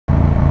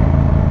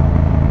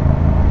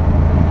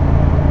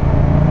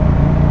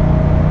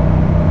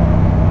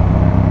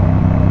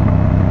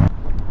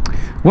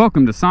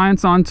Welcome to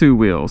Science on Two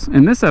Wheels.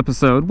 In this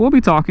episode, we'll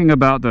be talking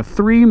about the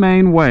three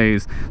main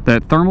ways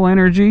that thermal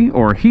energy,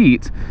 or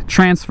heat,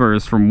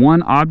 transfers from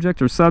one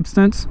object or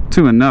substance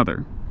to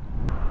another.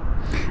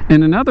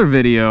 In another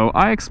video,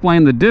 I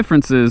explained the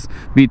differences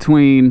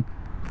between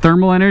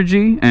thermal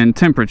energy and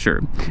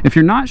temperature. If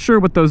you're not sure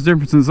what those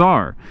differences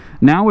are,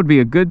 now would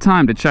be a good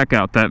time to check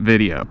out that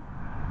video.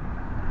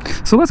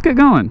 So let's get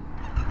going.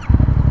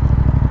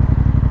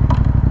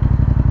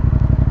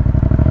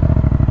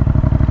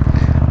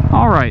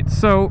 Alright,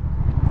 so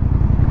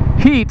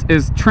heat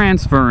is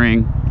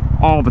transferring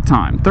all the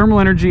time. Thermal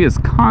energy is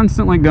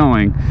constantly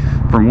going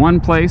from one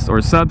place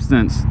or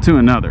substance to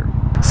another.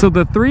 So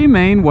the three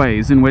main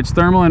ways in which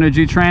thermal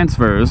energy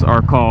transfers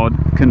are called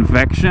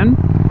convection,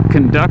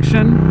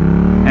 conduction,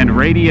 and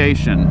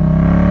radiation.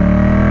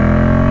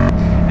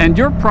 And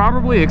you're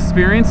probably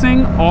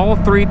experiencing all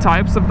three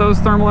types of those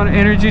thermal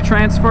energy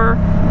transfer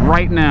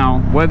right now,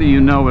 whether you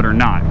know it or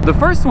not. The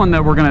first one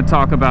that we're going to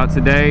talk about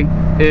today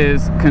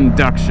is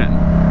conduction.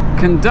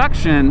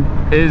 Conduction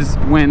is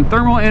when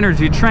thermal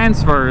energy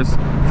transfers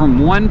from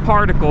one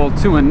particle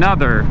to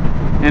another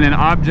in an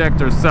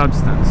object or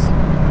substance.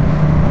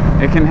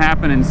 It can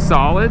happen in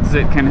solids,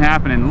 it can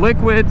happen in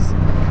liquids,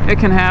 it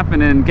can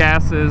happen in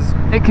gases,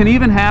 it can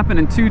even happen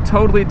in two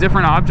totally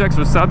different objects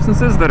or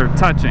substances that are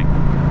touching.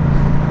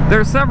 There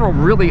are several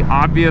really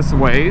obvious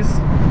ways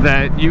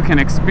that you can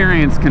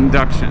experience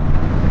conduction.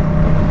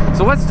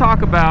 So let's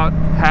talk about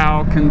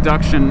how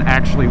conduction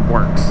actually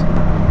works.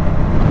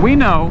 We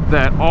know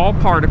that all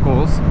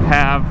particles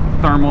have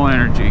thermal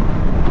energy.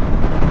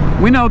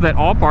 We know that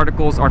all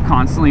particles are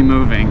constantly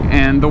moving,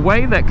 and the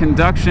way that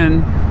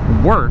conduction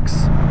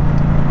works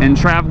in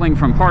traveling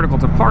from particle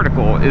to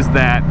particle is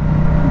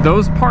that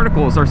those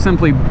particles are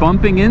simply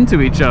bumping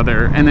into each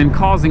other and then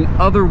causing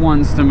other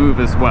ones to move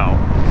as well.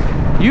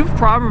 You've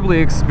probably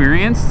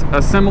experienced a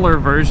similar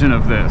version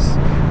of this,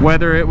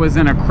 whether it was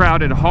in a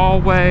crowded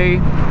hallway,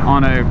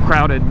 on a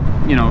crowded,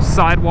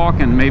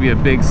 sidewalk in maybe a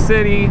big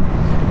city,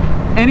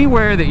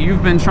 anywhere that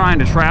you've been trying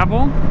to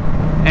travel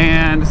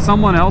and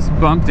someone else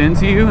bumped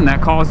into you and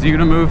that caused you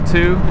to move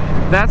too.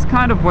 That's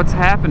kind of what's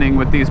happening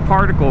with these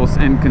particles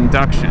in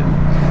conduction.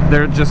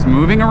 They're just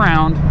moving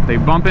around, they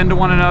bump into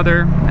one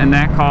another, and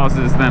that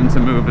causes them to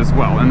move as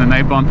well. And then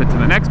they bump into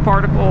the next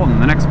particle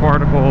and the next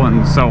particle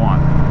and so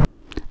on.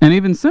 An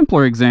even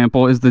simpler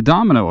example is the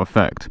domino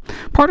effect.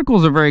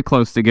 Particles are very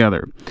close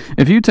together.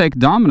 If you take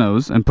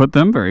dominoes and put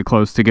them very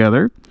close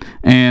together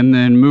and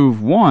then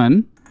move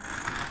one,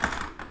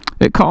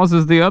 it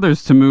causes the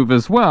others to move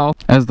as well.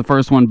 As the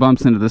first one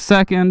bumps into the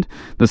second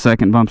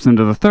bumps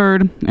into the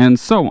third, and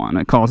so on.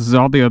 It causes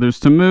all the others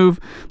to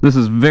move. This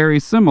is very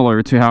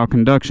similar to how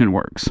conduction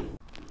works.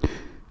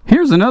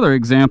 Here's another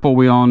example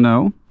we all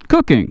know: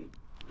 cooking.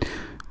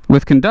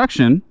 With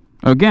conduction,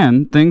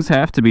 again, things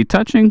have to be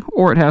touching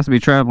or it has to be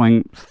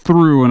traveling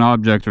through an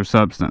object or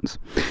substance.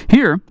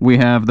 Here we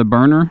have the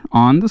burner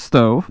on the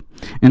stove,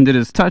 and it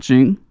is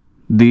touching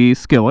the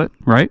skillet,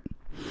 right?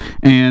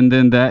 And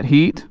then that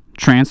heat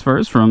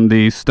transfers from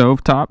the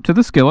stove top to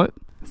the skillet.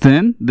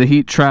 Then the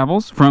heat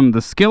travels from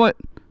the skillet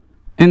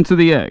into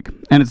the egg,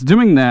 and it's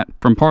doing that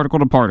from particle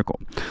to particle.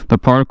 The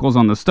particles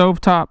on the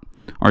stove top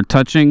are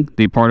touching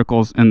the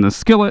particles in the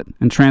skillet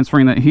and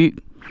transferring that heat.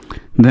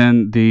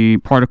 Then the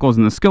particles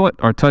in the skillet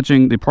are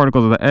touching the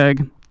particles of the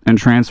egg and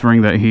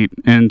transferring that heat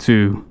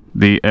into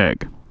the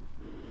egg.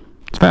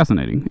 It's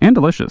fascinating and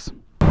delicious.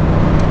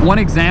 One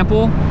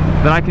example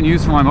that I can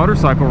use for my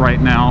motorcycle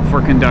right now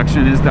for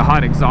conduction is the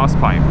hot exhaust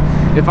pipe.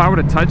 If I were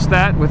to touch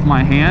that with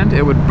my hand,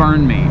 it would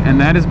burn me, and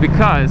that is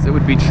because it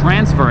would be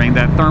transferring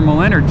that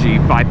thermal energy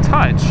by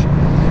touch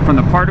from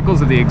the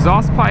particles of the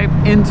exhaust pipe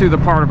into the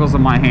particles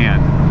of my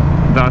hand,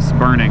 thus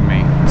burning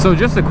me. So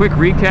just a quick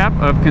recap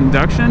of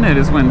conduction: it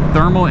is when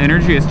thermal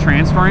energy is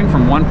transferring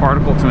from one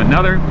particle to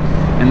another,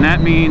 and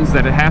that means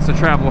that it has to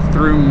travel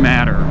through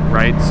matter,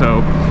 right?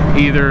 So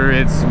either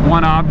it's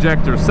one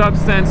object or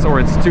substance, or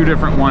it's two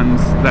different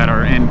ones that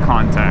are in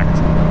contact.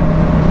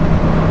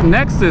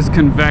 Next is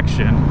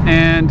convection,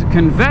 and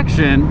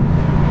convection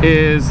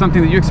is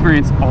something that you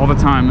experience all the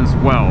time as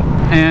well.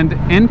 And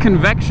in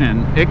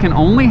convection, it can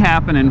only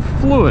happen in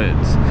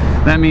fluids.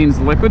 That means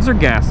liquids or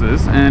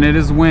gases, and it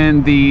is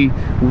when the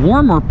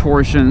warmer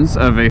portions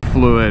of a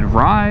fluid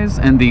rise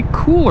and the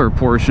cooler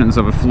portions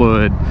of a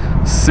fluid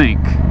sink.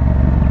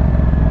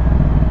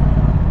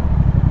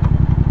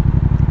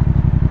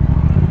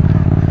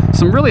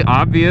 Some really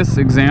obvious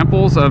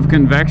examples of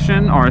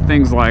convection are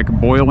things like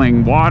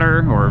boiling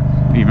water, or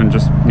even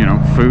just,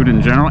 food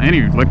in general,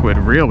 any liquid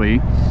really.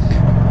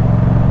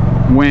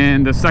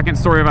 When the second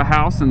story of a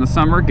house in the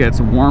summer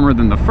gets warmer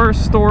than the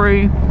first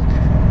story.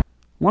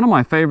 One of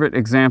my favorite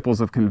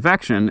examples of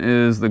convection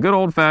is the good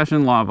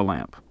old-fashioned lava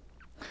lamp.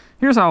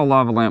 Here's how a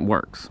lava lamp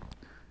works.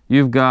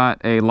 You've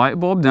got a light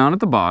bulb down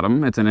at the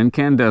bottom. It's an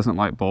incandescent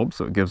light bulb,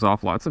 so it gives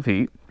off lots of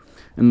heat.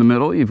 In the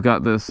middle, you've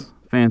got this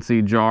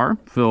fancy jar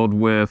filled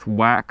with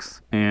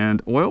wax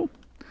and oil.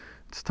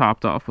 It's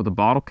topped off with a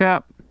bottle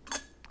cap.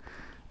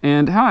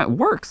 And how it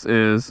works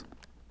is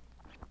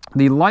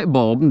The light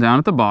bulb down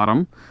at the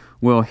bottom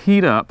will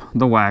heat up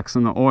the wax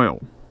and the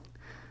oil.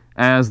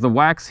 As the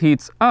wax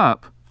heats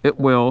up, it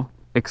will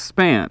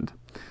expand.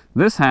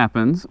 This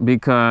happens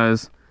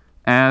because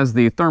as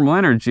the thermal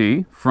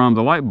energy from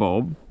the light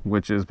bulb,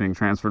 which is being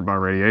transferred by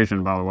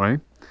radiation, by the way,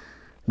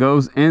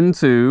 goes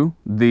into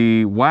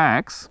the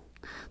wax's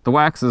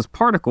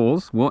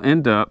particles will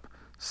end up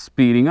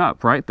speeding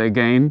up, right? They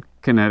gain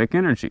kinetic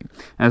energy.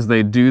 As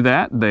they do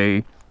that,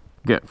 they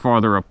get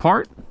farther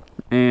apart,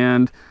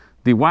 and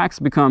the wax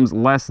becomes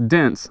less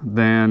dense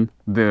than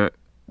the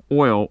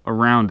oil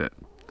around it.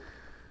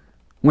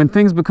 When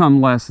things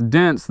become less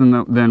dense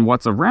than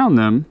what's around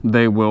them,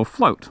 they will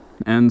float.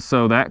 And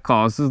so that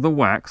causes the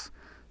wax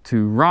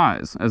to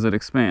rise as it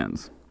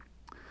expands.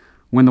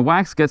 When the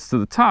wax gets to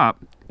the top,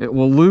 it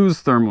will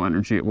lose thermal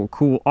energy. It will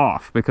cool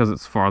off because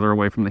it's farther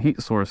away from the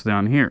heat source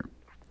down here.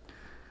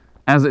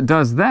 As it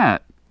does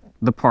that,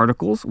 the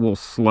particles will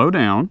slow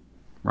down,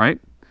 right?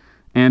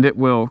 And it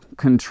will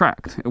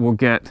contract. It will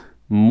get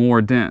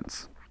more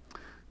dense.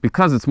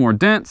 Because it's more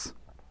dense,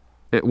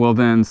 it will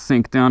then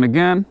sink down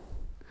again.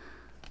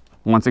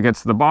 Once it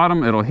gets to the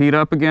bottom, it'll heat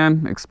up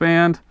again,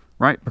 expand,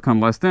 right?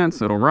 Become less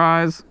dense, it'll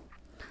rise,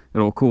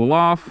 it'll cool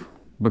off,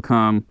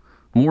 become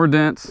more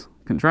dense,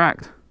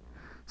 contract,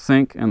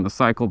 sink, and the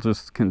cycle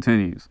just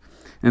continues.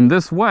 In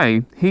this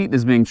way, heat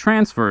is being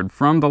transferred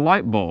from the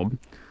light bulb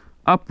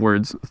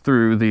upwards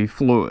through the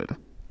fluid.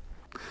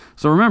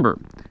 So remember,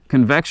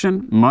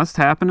 convection must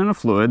happen in a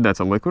fluid that's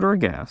a liquid or a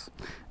gas,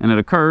 and it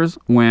occurs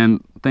when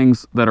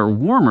things that are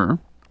warmer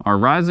are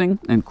rising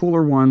and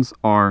cooler ones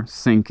are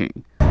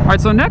sinking. All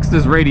right, so next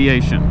is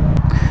radiation.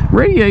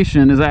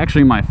 Radiation is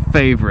actually my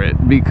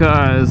favorite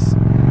because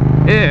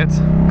it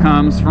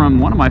comes from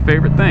one of my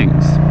favorite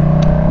things,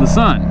 the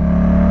sun.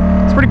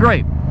 It's pretty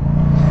great.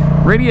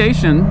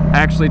 Radiation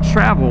actually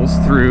travels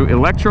through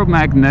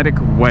electromagnetic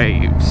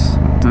waves.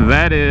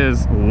 That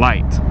is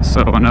light.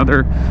 So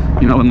another,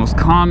 the most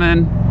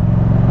common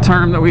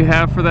term that we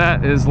have for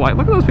that is light.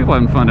 Look at those people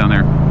having fun down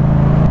there.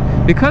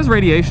 Because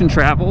radiation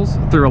travels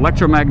through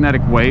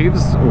electromagnetic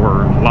waves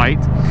or light,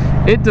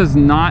 it does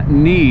not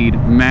need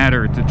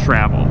matter to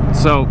travel.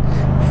 So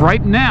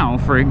right now,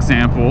 for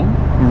example,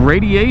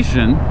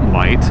 radiation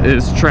light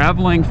is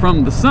traveling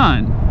from the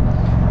sun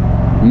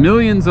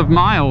millions of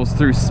miles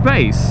through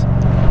space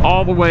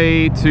all the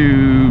way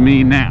to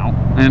me now.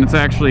 And it's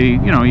actually,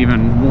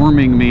 even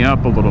warming me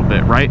up a little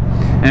bit, right?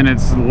 And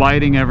it's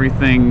lighting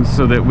everything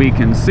so that we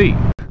can see.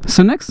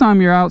 So next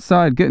time you're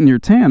outside getting your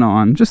tan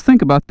on, just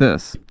think about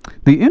this.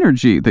 The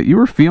energy that you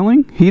were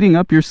feeling heating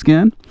up your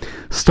skin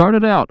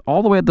started out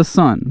all the way at the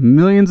sun,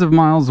 millions of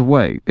miles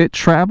away. It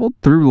traveled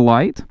through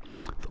light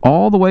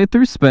all the way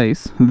through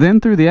space, then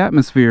through the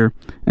atmosphere,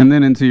 and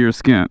then into your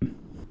skin.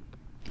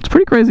 It's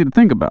pretty crazy to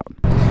think about.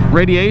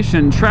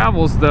 Radiation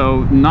travels,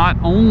 though, not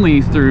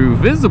only through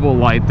visible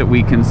light that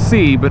we can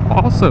see, but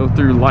also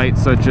through light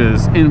such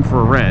as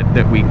infrared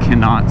that we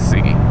cannot see.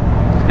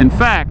 In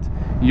fact,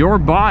 your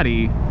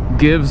body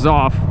gives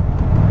off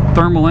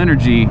thermal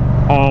energy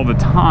all the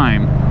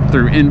time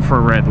through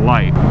infrared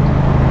light.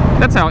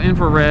 That's how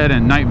infrared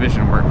and night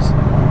vision works.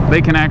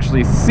 They can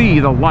actually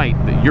see the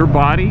light that your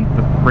body,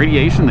 the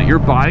radiation that your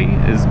body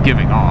is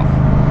giving off.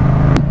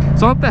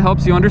 So I hope that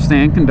helps you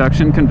understand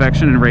conduction,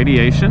 convection, and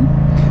radiation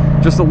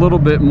just a little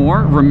bit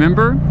more.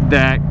 Remember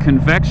that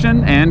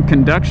convection and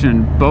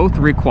conduction both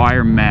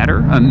require matter,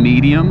 a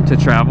medium to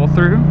travel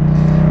through,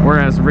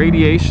 whereas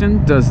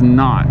radiation does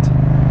not.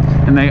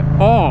 And they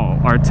all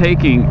are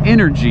taking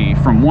energy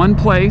from one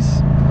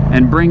place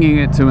and bringing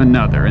it to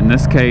another, in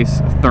this case,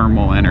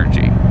 thermal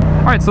energy.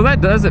 All right, so that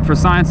does it for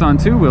Science on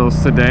Two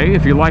Wheels today.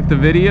 If you liked the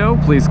video,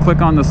 please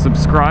click on the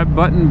subscribe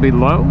button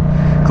below.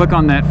 Click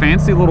on that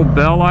fancy little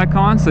bell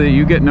icon so that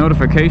you get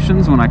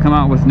notifications when I come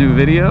out with new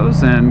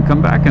videos, and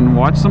come back and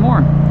watch some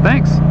more.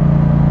 Thanks.